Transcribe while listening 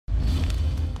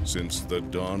Since the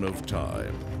dawn of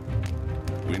time,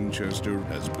 Winchester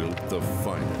has built the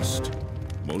finest,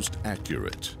 most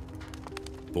accurate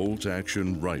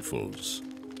bolt-action rifles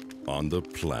on the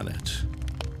planet.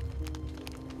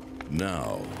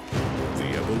 Now, the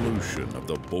evolution of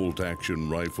the bolt-action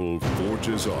rifle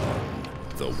forges on.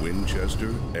 The Winchester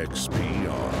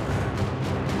XPR.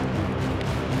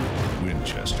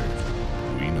 Winchester,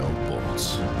 we know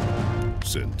bolts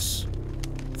since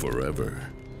forever.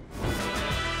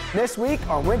 This week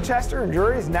on Winchester and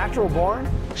Drury's Natural Born.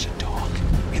 There's a dog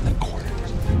in the corner.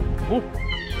 Whoop.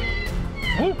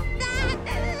 Whoop.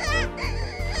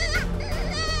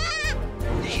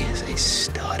 He is a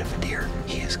stud of a deer.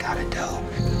 He has got a doe.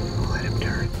 Let him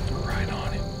turn right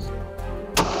on him.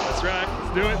 That's right.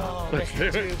 Let's do it.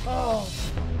 Let's do it. Oh.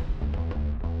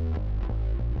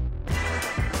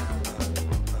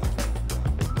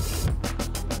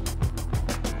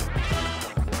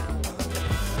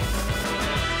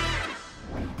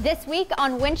 This week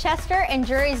on Winchester and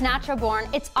Drury's Natural Born,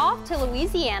 it's off to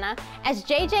Louisiana as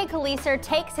JJ Kolesar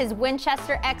takes his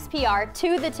Winchester XPR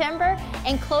to the timber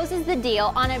and closes the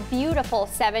deal on a beautiful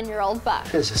 7-year-old buck.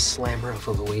 This is slammer of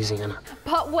Louisiana.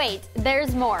 But wait,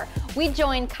 there's more. We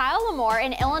join Kyle Lamore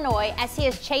in Illinois as he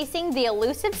is chasing the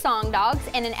elusive song dogs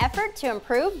in an effort to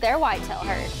improve their whitetail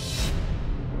herd.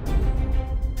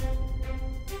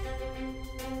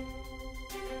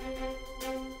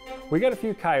 We got a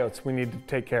few coyotes we need to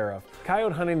take care of.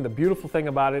 Coyote hunting, the beautiful thing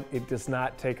about it, it does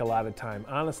not take a lot of time.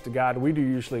 Honest to God, we do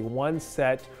usually one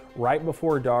set right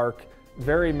before dark,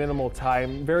 very minimal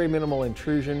time, very minimal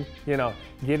intrusion. You know,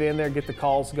 get in there, get the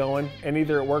calls going, and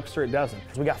either it works or it doesn't.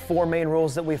 We got 4 main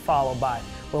rules that we follow by.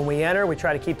 When we enter, we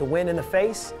try to keep the wind in the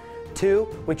face.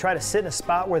 2, we try to sit in a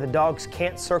spot where the dogs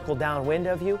can't circle downwind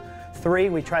of you. 3,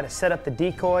 we try to set up the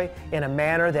decoy in a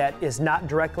manner that is not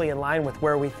directly in line with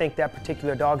where we think that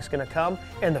particular dog is going to come.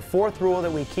 And the 4th rule that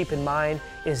we keep in mind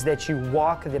is that you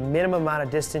walk the minimum amount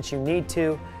of distance you need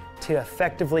to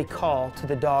effectively call to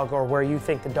the dog or where you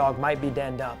think the dog might be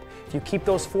denned up. If you keep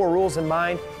those 4 rules in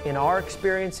mind, in our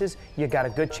experiences, you got a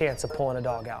good chance of pulling a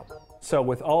dog out. So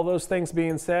with all those things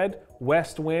being said,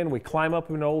 west wind, we climb up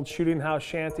an old shooting house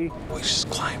shanty. We just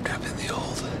climbed up in the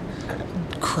old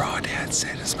crawdad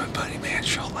set, as my buddy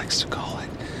Manshaw likes to call it.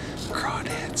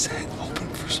 Crawdad set, hoping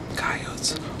for some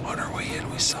coyotes. On our way in,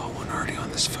 we saw one already on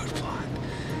this food plot.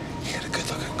 He had a good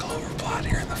looking clover plot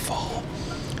here in the fall.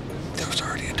 There was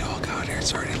already a dog out here.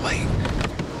 It's already late.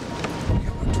 We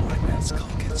got about 20 minutes till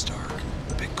it gets dark.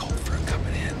 Big cold front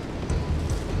coming in.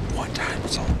 One time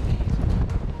is all we need.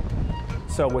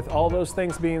 So with all those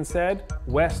things being said,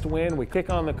 west wind, we kick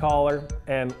on the collar,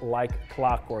 and like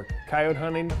clockwork. Coyote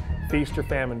hunting, feast or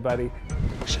famine, buddy.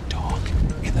 There's a dog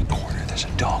in the corner. There's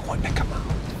a dog wanting to come out.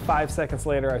 5 seconds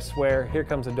later, I swear, here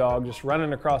comes a dog just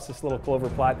running across this little clover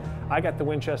plot. I got the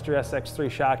Winchester SX3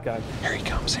 shotgun. Here he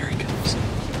comes, here he comes.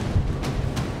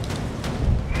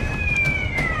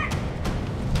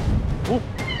 Whoop.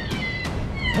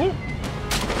 Whoop.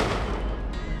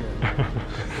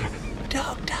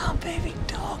 Dog down, baby,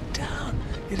 dog down.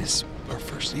 It is our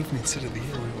first evening sit of the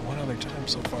year. We went one other time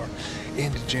so far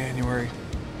into January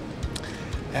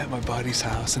at my buddy's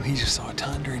house, and he just saw a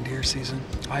ton during deer season.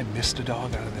 I missed a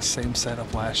dog out of the same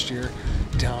setup last year.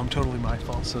 Totally my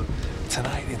fault. So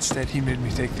tonight, instead, he made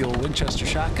me take the old Winchester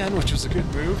shotgun, which was a good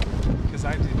move, because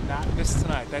I did not miss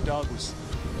tonight. That dog was,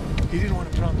 he didn't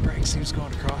want to put on the brakes. He was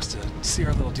going across to see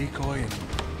our little decoy,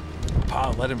 and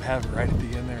Pa let him have it right at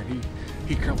the end there, and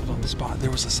he crumpled on the spot. There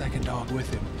was a second dog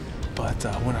with him, but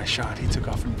when I shot, he took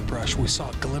off into the brush. We saw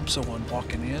a glimpse of one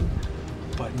walking in,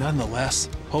 but nonetheless,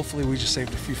 hopefully we just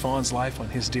saved a few fawns' life on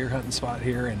his deer hunting spot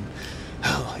here, and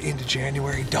into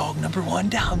January, dog number 1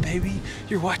 down, baby.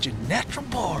 You're watching Natural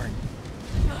Born.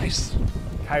 Nice.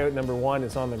 Coyote number 1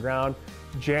 is on the ground.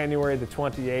 January the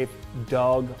 28th,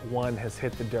 dog 1 has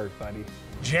hit the dirt, buddy.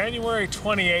 January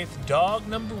 28th, dog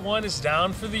number 1 is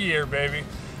down for the year, baby.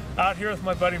 Out here with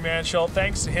my buddy Manshaw.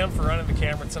 Thanks to him for running the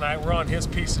camera tonight. We're on his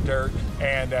piece of dirt,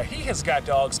 and he has got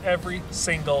dogs every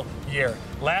single year.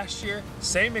 Last year,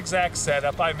 same exact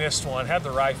setup. I missed one, had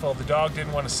the rifle. The dog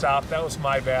didn't want to stop. That was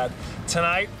my bad.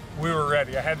 Tonight, we were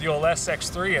ready. I had the old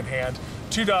SX3 in hand.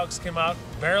 2 dogs came out,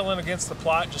 barreling against the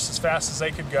plot just as fast as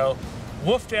they could go.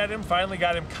 Woofed at him, finally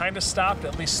got him kind of stopped,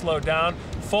 at least slowed down.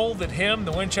 Folded him,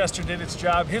 the Winchester did its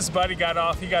job. His buddy got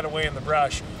off, he got away in the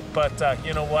brush. But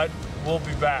you know what? We'll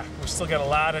be back. We've still got a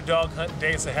lot of dog hunting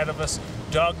days ahead of us.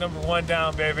 Dog number 1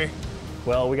 down, baby.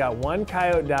 Well, we got 1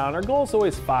 coyote down. Our goal is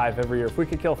always 5 every year. If we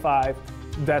could kill 5,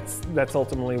 that's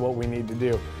ultimately what we need to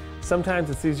do.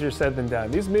 Sometimes it's easier said than done.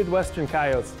 These Midwestern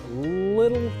coyotes, a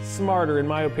little smarter in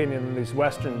my opinion than these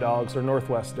Western dogs or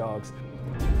Northwest dogs.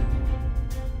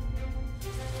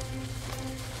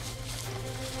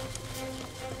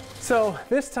 So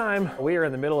this time, we are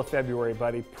in the middle of February,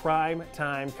 buddy. Prime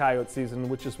time coyote season,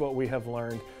 which is what we have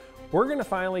learned. We're gonna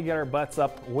finally get our butts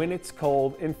up when it's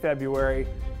cold in February.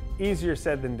 Easier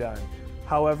said than done.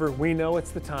 However, we know it's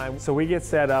the time, so we get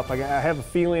set up. I have a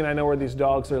feeling I know where these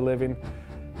dogs are living.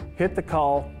 Hit the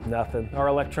call, nothing. Our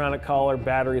electronic caller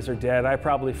batteries are dead. I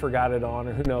probably forgot it on,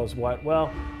 or who knows what.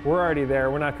 Well, we're already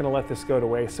there. We're not gonna let this go to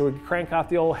waste. So we crank out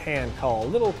the old hand call, a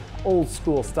little old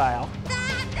school style.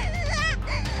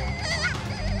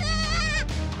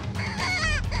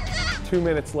 2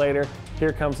 minutes later,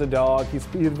 here comes a dog. He's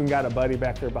even got a buddy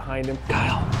back there behind him.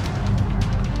 Kyle.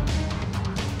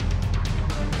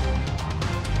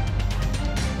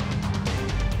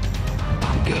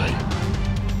 I'm good.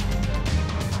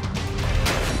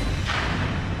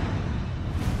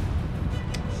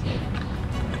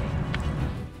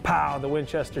 Pow, the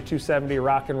Winchester 270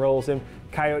 rock and rolls him.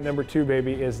 Coyote number 2,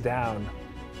 baby, is down.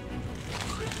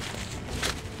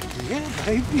 Yeah,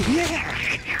 baby,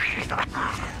 yeah. Coyote down.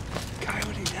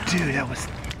 Dude, that was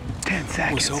 10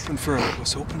 seconds.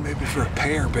 Was hoping maybe for a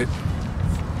pair, but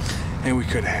and we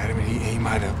could have had him. He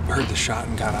might have heard the shot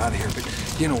and got out of here.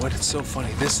 But you know what? It's so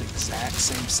funny. This exact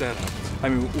same setup. I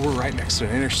mean, we're right next to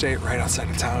an interstate, right outside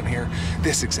of town here.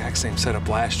 This exact same setup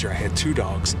last year. I had 2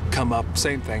 dogs come up,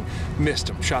 same thing, missed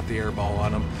them, shot the air ball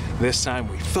on them. This time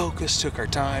we focused, took our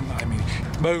time. I mean,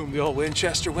 boom, the old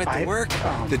Winchester went to work.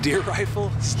 The deer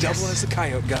rifle is doubling as a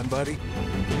coyote gun, buddy.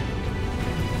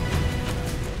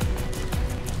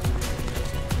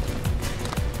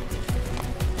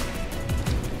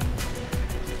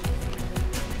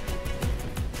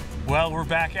 Well, we're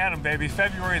back at them, baby.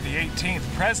 February the 18th,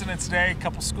 President's Day, a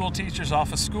couple school teachers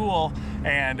off of school,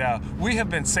 and we have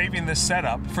been saving this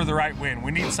setup for the right wind.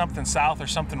 We need something south or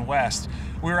something west.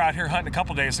 We were out here hunting a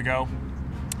couple days ago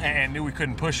and knew we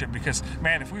couldn't push it because,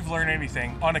 man, if we've learned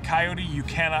anything, on a coyote, you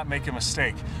cannot make a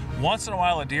mistake. Once in a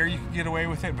while, a deer, you can get away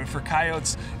with it, but for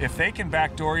coyotes, if they can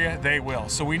backdoor you, they will.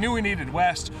 So we knew we needed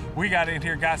west. We got in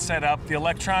here, got set up. The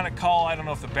electronic call, I don't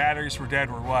know if the batteries were dead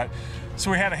or what. So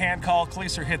we had a hand call.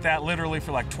 Kolesar hit that literally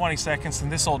for like 20 seconds,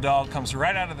 and this old dog comes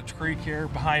right out of the creek here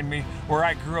behind me, where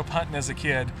I grew up hunting as a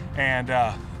kid. And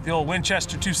the old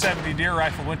Winchester 270 deer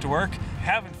rifle went to work,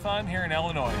 having fun here in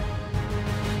Illinois.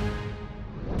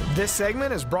 This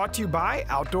segment is brought to you by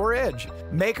Outdoor Edge,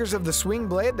 makers of the swing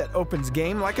blade that opens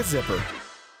game like a zipper.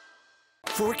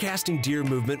 Forecasting deer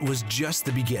movement was just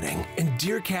the beginning, and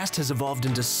DeerCast has evolved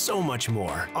into so much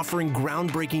more, offering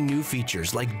groundbreaking new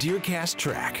features like DeerCast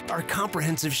Track, our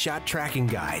comprehensive shot tracking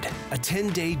guide, a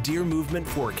 10-day deer movement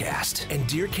forecast, and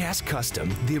DeerCast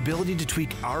Custom, the ability to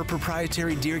tweak our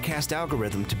proprietary DeerCast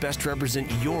algorithm to best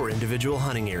represent your individual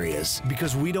hunting areas.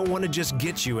 Because we don't want to just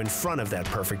get you in front of that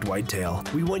perfect whitetail.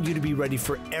 We want you to be ready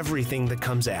for everything that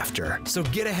comes after. So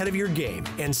get ahead of your game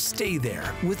and stay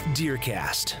there with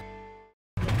DeerCast.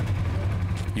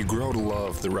 You grow to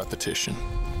love the repetition.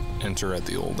 Enter at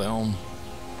the old elm,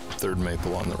 third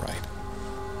maple on the right.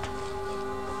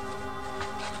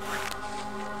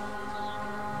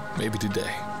 Maybe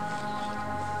today.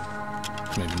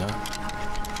 Maybe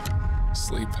not.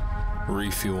 Sleep,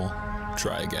 refuel,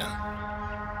 try again.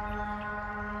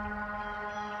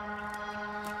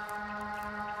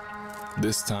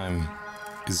 This time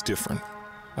is different.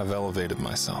 I've elevated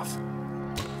myself.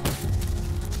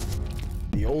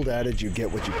 The old adage, you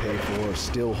get what you pay for,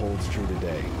 still holds true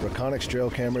today. Reconyx trail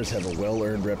cameras have a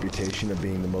well-earned reputation of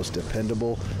being the most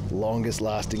dependable,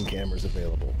 longest-lasting cameras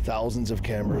available. Thousands of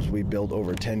cameras we built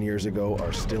over 10 years ago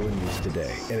are still in use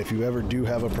today. And if you ever do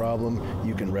have a problem,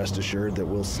 you can rest assured that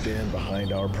we'll stand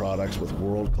behind our products with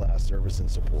world-class service and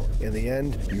support. In the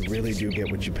end, you really do get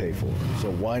what you pay for.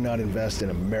 So why not invest in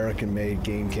American-made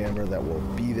game camera that will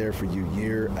be there for you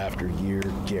year after year,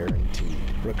 guaranteed.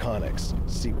 Reconyx,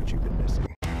 see what you've been missing.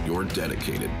 You're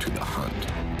dedicated to the hunt,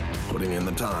 putting in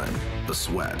the time, the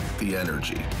sweat, the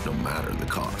energy, no matter the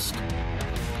cost.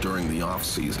 During the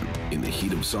off-season, in the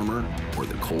heat of summer, or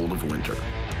the cold of winter.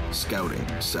 Scouting,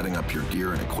 setting up your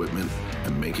gear and equipment,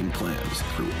 and making plans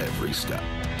through every step.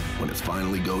 When it's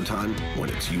finally go time, when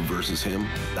it's you versus him,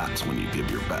 that's when you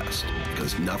give your best.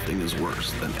 Because nothing is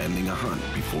worse than ending a hunt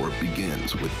before it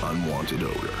begins with unwanted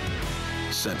odor.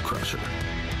 Scent Crusher.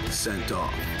 Scent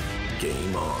off.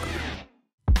 Game on.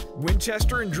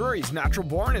 Winchester and Drury's Natural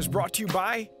Born is brought to you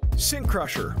by Scent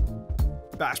Crusher,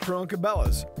 Bass Pro and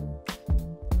Cabela's,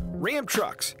 Ram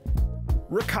Trucks,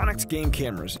 Reconyx Game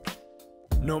Cameras,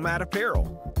 Nomad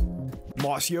Apparel,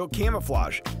 Mossy Oak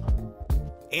Camouflage,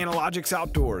 Analogics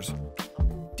Outdoors,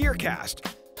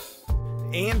 DeerCast,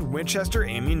 and Winchester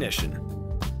Ammunition.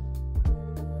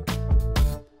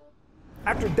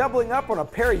 After doubling up on a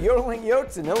pair of yodeling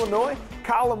yotes in Illinois,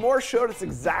 Kyle Lamore showed us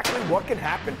exactly what can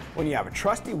happen when you have a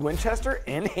trusty Winchester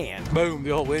in hand. Boom, the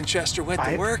old Winchester went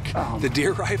to work. The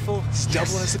deer rifle is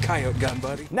double as a coyote gun,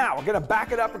 buddy. Now we're gonna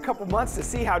back it up a couple months to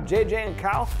see how JJ and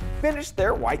Kyle finished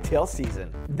their whitetail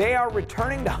season. They are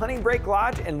returning to Hunting Break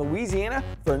Lodge in Louisiana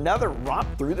for another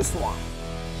romp through the swamp.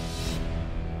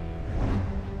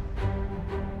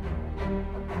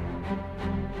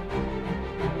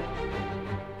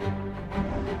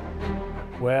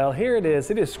 Well, here it is.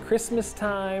 It is Christmas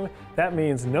time. That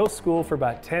means no school for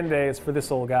about 10 days for this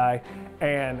old guy.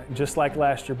 And just like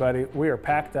last year, buddy, we are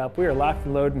packed up. We are locked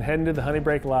and loaded and heading to the Hunting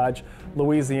Break Lodge,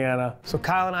 Louisiana. So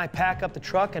Kyle and I pack up the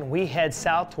truck and we head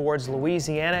south towards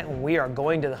Louisiana, and we are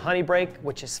going to the Hunting Break,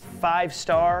 which is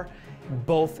 5-star,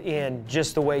 both in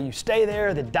just the way you stay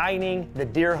there, the dining, the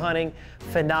deer hunting,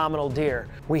 phenomenal deer.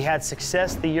 We had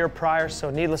success the year prior, so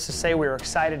needless to say, we were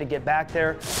excited to get back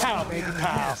there. Pow, baby,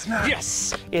 pow.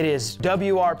 Yes! It is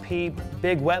WRP,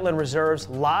 big wetland reserves,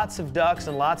 lots of ducks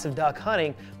and lots of duck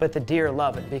hunting, but the deer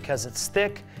love it because it's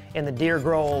thick and the deer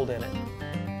grow old in it.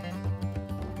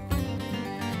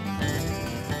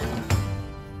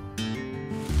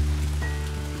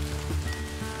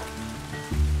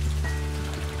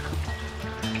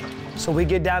 So we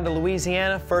get down to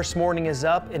Louisiana, first morning is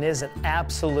up, and it is an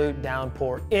absolute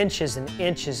downpour. Inches and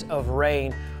inches of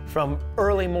rain from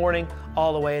early morning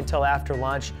all the way until after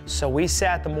lunch. So we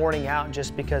sat the morning out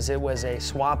just because it was a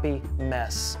swampy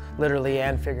mess, literally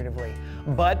and figuratively.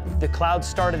 But the clouds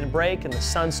started to break and the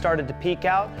sun started to peek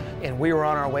out, and we were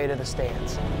on our way to the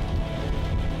stands.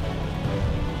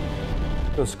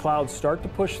 Those clouds start to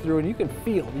push through, and you can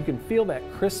feel that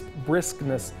crisp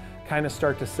briskness kind of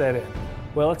start to set in.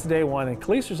 Well, it's day one, and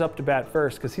Kolesar's up to bat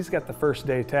first because he's got the first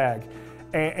day tag.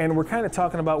 And we're kind of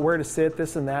talking about where to sit,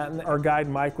 this and that, and our guide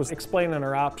Mike was explaining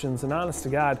our options, and honest to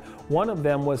God, one of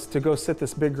them was to go sit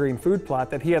this big green food plot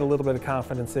that he had a little bit of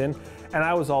confidence in, and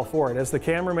I was all for it. As the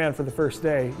cameraman for the first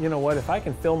day, you know what, if I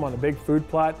can film on a big food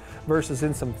plot versus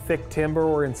in some thick timber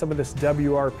or in some of this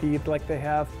WRP like they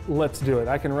have, let's do it.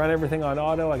 I can run everything on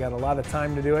auto, I got a lot of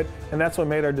time to do it, and that's what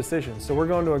made our decision. So we're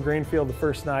going to a green field the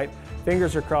first night.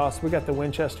 Fingers are crossed, we got the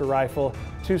Winchester rifle,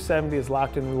 270 is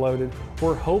locked and loaded.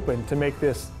 We're hoping to make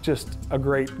this just a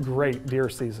great, great deer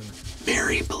season.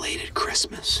 Merry belated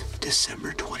Christmas,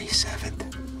 December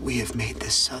 27th. We have made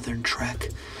this southern trek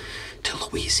to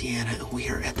Louisiana, and we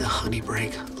are at the Hunting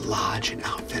Break Lodge and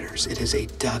Outfitters. It is a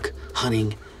duck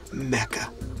hunting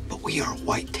mecca, but we are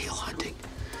whitetail hunting,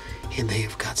 and they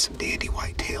have got some dandy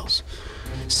whitetails.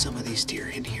 Some of these deer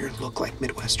in here look like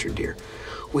Midwestern deer.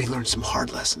 We learned some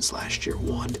hard lessons last year.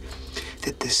 One,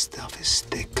 that this stuff is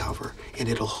thick cover and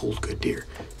it'll hold good deer.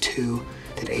 Two,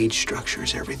 that age structure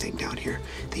is everything down here.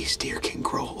 These deer can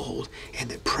grow old and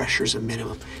that pressure's a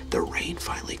minimum. The rain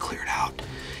finally cleared out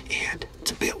and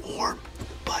it's a bit warm,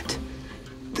 but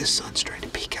the sun's trying to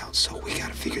peek out, so we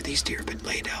gotta figure these deer have been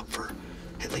laid out for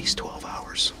at least 12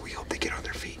 hours. We hope they get on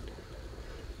their feet.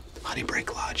 Hunting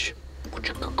Break Lodge.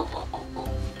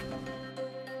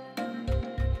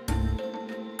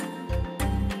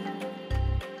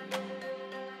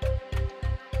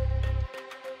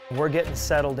 We're getting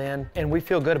settled in, and we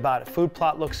feel good about it. Food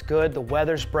plot looks good, the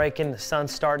weather's breaking, the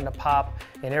sun's starting to pop,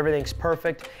 and everything's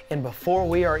perfect. And before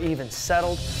we are even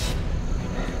settled,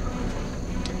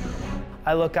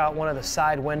 I look out one of the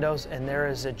side windows, and there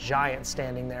is a giant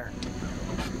standing there.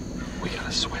 We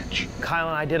gotta switch. Kyle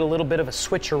and I did a little bit of a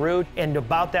switcheroo, and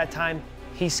about that time,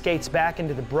 he skates back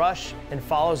into the brush and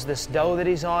follows this doe that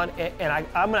he's on, and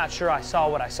I'm not sure I saw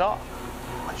what I saw.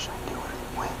 What should I do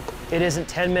with the wind? It isn't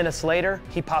 10 minutes later,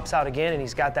 he pops out again and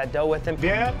he's got that doe with him.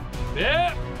 Yeah.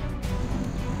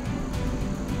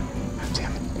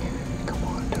 Damn it. Come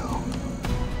on, doe.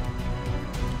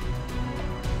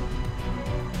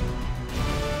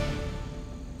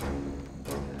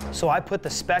 So I put the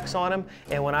specs on him,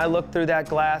 and when I looked through that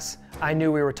glass, I knew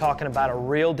we were talking about a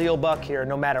real deal buck here,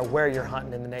 no matter where you're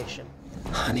hunting in the nation.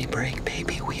 Hunting Break,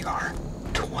 baby, we are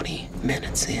 20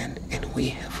 minutes in, and we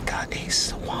have got a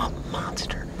swamp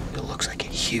monster. It looks like a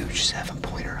huge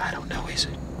 7-pointer. I don't know.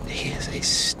 He is a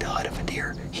stud of a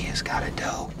deer. He has got a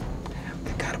doe.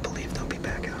 I gotta believe they'll be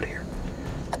back out here.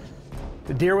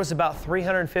 The deer was about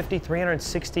 350,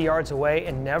 360 yards away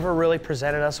and never really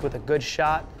presented us with a good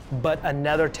shot. But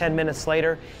another 10 minutes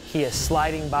later, he is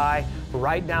sliding by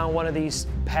right down one of these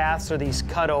paths or these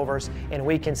cutovers, and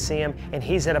we can see him, and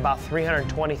he's at about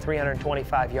 320,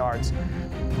 325 yards.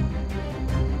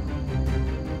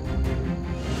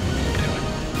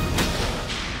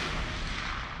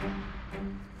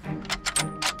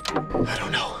 I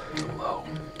don't know. It's low.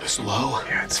 It's low?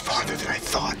 Yeah, it's farther than I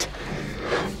thought.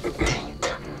 Dang.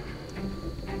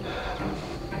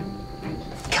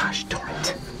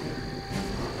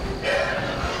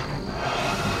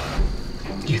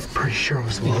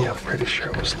 pretty sure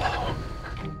it was low.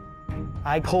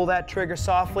 I pulled that trigger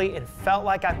softly and felt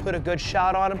like I put a good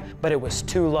shot on him, but it was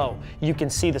too low. You can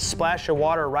see the splash of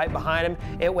water right behind him.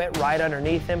 It went right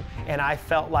underneath him, and I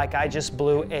felt like I just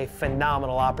blew a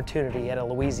phenomenal opportunity at a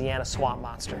Louisiana swamp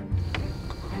monster.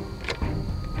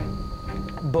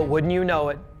 But wouldn't you know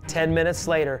it, 10 minutes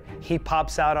later, he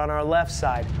pops out on our left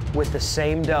side with the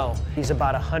same doe. He's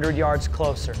about 100 yards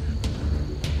closer.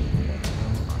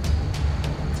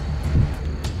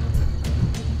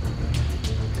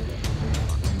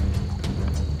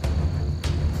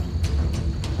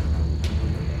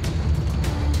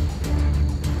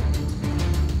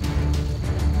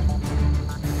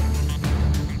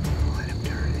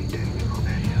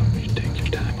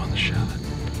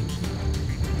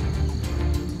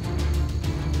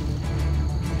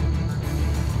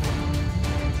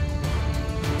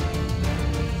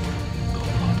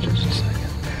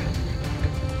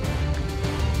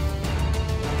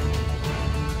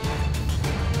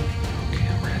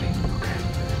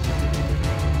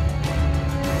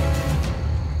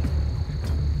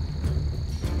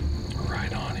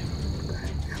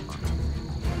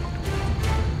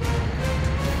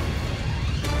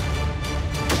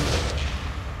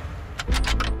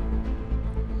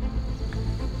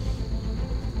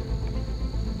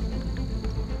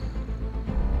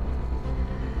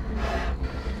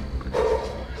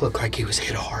 Looked like he was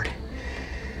hit hard.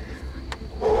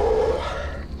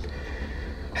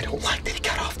 I don't like that he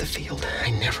got off the field.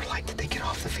 I never liked that they get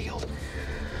off the field.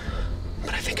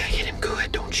 But I think I hit him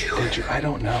good, don't you? Did you? I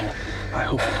don't know. I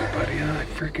hope you did, buddy. I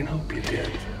freaking hope you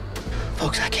did.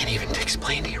 Folks, I can't even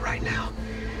explain to you right now.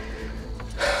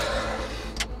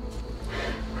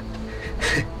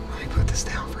 Let me put this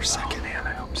down for a second. Oh, man,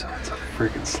 I hope so. It's a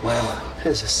freaking slammer. It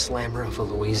is a slammer of a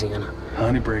Louisiana.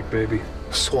 Honey break, baby.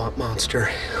 Swamp monster.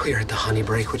 We are at the Honey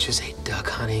Break, which is a duck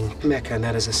hunting mecca, and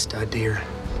that is a stud deer.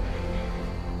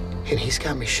 And he's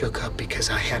got me shook up because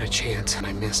I had a chance and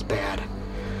I missed bad.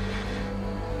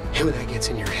 And when that gets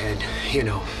in your head, you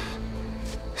know.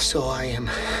 So I am,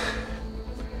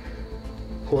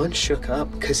 one, shook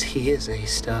up because he is a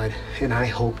stud, and I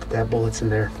hope that bullet's in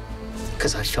there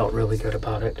because I felt really good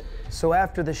about it. So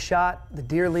after the shot, the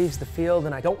deer leaves the field,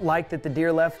 and I don't like that the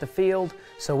deer left the field,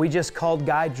 so we just called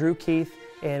guide Drew Keith,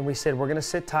 and we said, we're gonna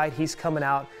sit tight, he's coming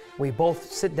out. We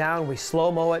both sit down, we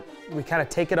slow-mo it, we kind of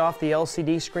take it off the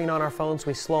LCD screen on our phones,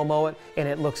 we slow-mo it, and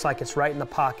it looks like it's right in the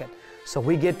pocket. So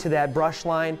we get to that brush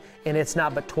line, and it's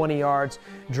not but 20 yards.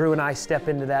 Drew and I step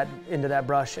into that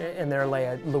brush, and there lay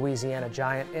a Louisiana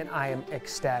giant, and I am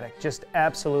ecstatic, just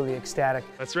absolutely ecstatic.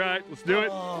 That's right, let's do it.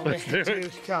 Oh, let's man, do it.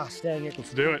 Dude, gosh dang it.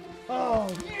 Let's do it. Oh,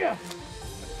 yeah.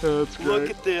 That's great. Look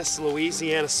at this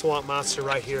Louisiana swamp monster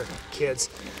right here, kids.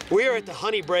 We are at the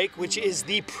Honey Break, which is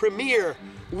the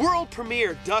world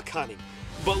premiere duck hunting.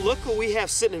 But look what we have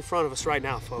sitting in front of us right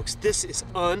now, folks. This is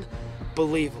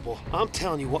unbelievable. I'm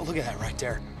telling you what, look at that right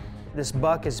there. This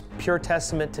buck is pure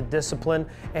testament to discipline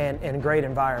and great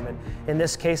environment. In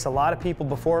this case, a lot of people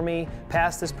before me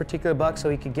passed this particular buck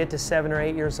so he could get to 7 or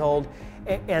 8 years old,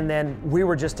 and then we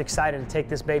were just excited to take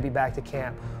this baby back to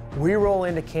camp. We roll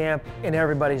into camp and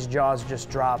everybody's jaws just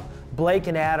drop. Blake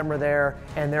and Adam are there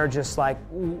and they're just like,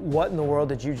 what in the world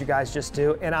did you guys just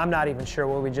do? And I'm not even sure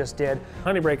what we just did.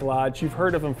 Honey Break Lodge, you've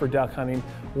heard of them for duck hunting,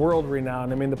 world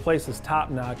renowned. I mean, the place is top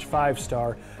notch,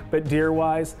 5-star, but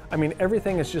deer-wise, I mean,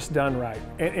 everything is just done right.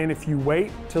 And if you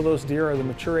wait till those deer are the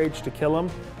mature age to kill them,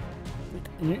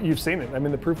 you've seen it. I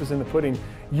mean, the proof is in the pudding.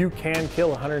 You can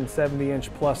kill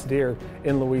 170-inch plus deer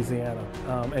in Louisiana,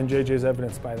 and JJ's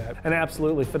evidenced by that. An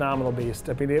absolutely phenomenal beast.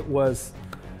 I mean, it was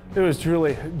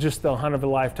truly just the hunt of a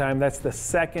lifetime. That's the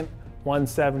second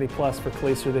 170 plus for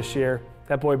Kolesar this year.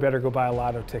 That boy better go buy a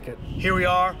lotto ticket. Here we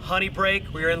are, Honey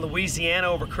Break. We are in Louisiana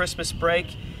over Christmas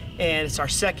break, and it's our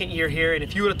second year here. And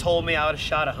if you would have told me I would have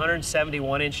shot a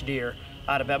 171-inch deer,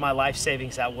 I'd have bet my life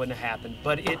savings that wouldn't have happened,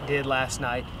 but it did last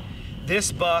night.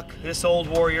 This buck, this old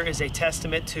warrior, is a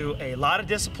testament to a lot of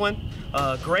discipline,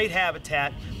 great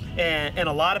habitat, and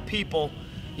a lot of people,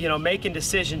 you know, making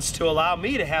decisions to allow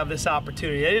me to have this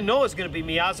opportunity. I didn't know it was going to be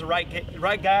me. I was the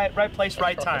right guy, right place,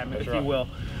 right time, if you will.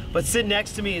 But sitting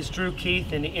next to me is Drew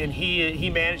Keith, and he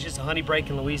manages the Honey Break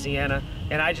in Louisiana,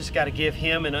 and I just got to give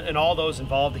him and all those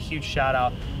involved a huge shout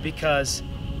out because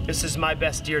this is my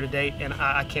best deer to date, and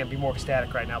I can't be more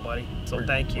ecstatic right now, buddy. So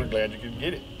thank you. We're glad you could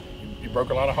get it. You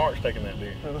broke a lot of hearts taking that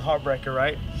deer. Heartbreaker,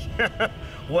 right?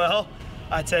 Well,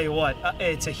 I tell you what,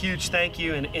 it's a huge thank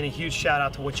you and a huge shout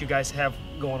out to what you guys have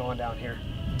going on down here.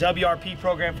 WRP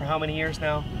program for how many years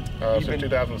now? Since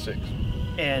 2006.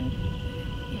 And,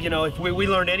 you know, if we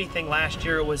learned anything last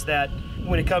year, it was that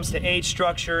when it comes to age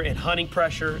structure and hunting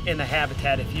pressure in the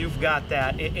habitat, if you've got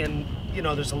that, and you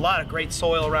know, there's a lot of great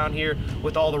soil around here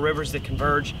with all the rivers that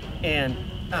converge, and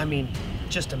I mean,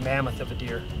 just a mammoth of a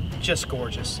deer, just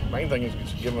gorgeous. Main thing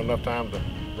is give them enough time to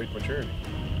reach maturity.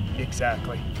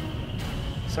 Exactly.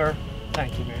 Sir,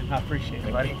 thank you, man. I appreciate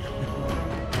it, buddy.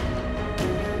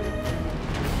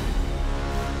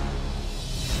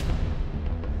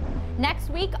 Next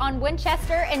week on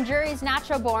Winchester and Drury's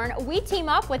Natural Born, we team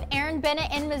up with Aaron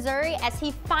Bennett in Missouri as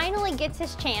he finally gets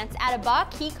his chance at a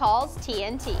buck he calls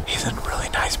TNT. He's a really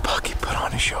nice buck. He put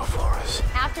on a show for us.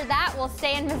 After that, we'll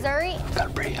stay in Missouri. We've got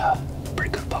a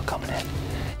pretty good buck coming in.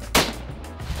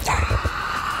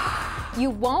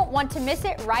 You won't want to miss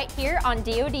it right here on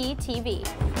DoD TV.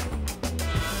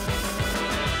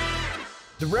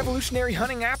 The revolutionary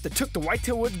hunting app that took the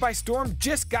whitetail woods by storm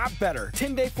just got better.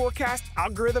 10-day forecast,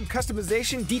 algorithm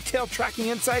customization, detailed tracking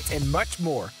insights, and much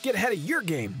more. Get ahead of your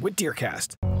game with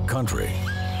DeerCast. Country.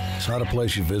 It's not a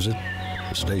place you visit,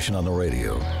 a station on the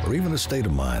radio, or even a state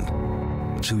of mind.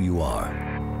 It's who you are.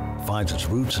 It finds its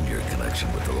roots in your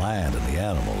connection with the land and the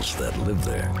animals that live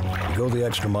there. You go the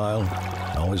extra mile,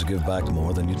 and always give back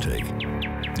more than you take.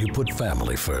 You put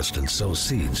family first and sow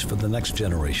seeds for the next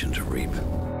generation to reap.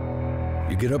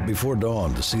 You get up before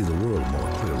dawn to see the world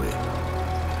more clearly.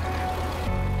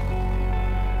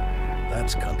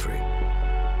 That's country.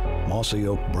 Mossy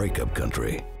Oak Breakup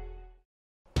Country.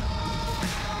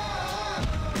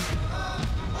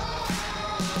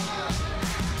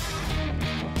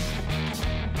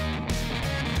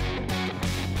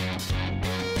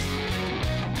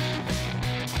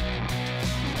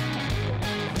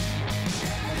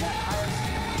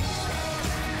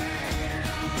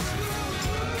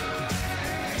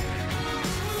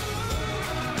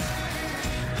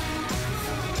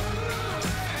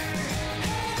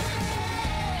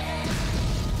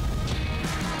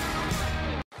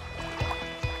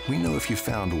 We know if you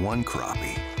found one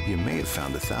crappie, you may have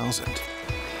found 1,000.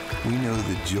 We know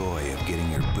the joy of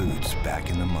getting your boots back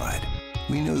in the mud.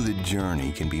 We know the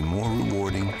journey can be more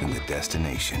rewarding than the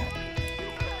destination.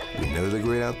 We know the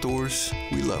great outdoors.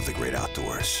 We love the great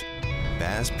outdoors.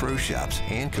 Bass Pro Shops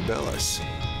and Cabela's.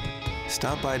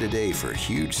 Stop by today for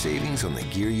huge savings on the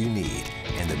gear you need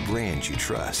and the brands you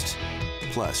trust.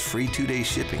 Plus free 2-day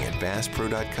shipping at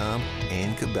BassPro.com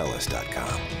and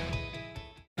Cabela's.com.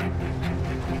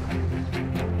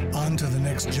 On to the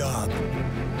next job,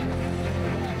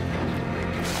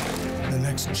 the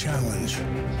next challenge,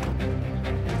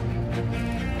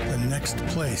 the next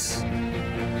place,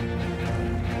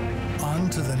 on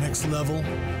to the next level,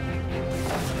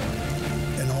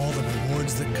 and all the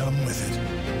rewards that come with it.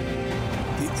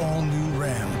 The all-new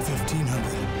Ram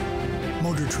 1500,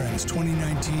 Motor Trend's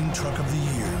 2019 Truck of the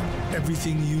Year.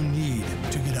 Everything you need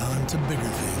to get on to bigger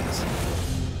things.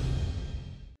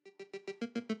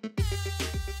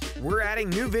 We're adding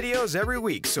new videos every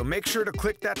week, so make sure to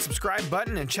click that subscribe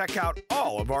button and check out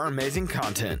all of our amazing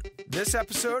content. This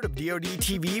episode of DoD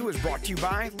TV was brought to you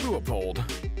by Leupold.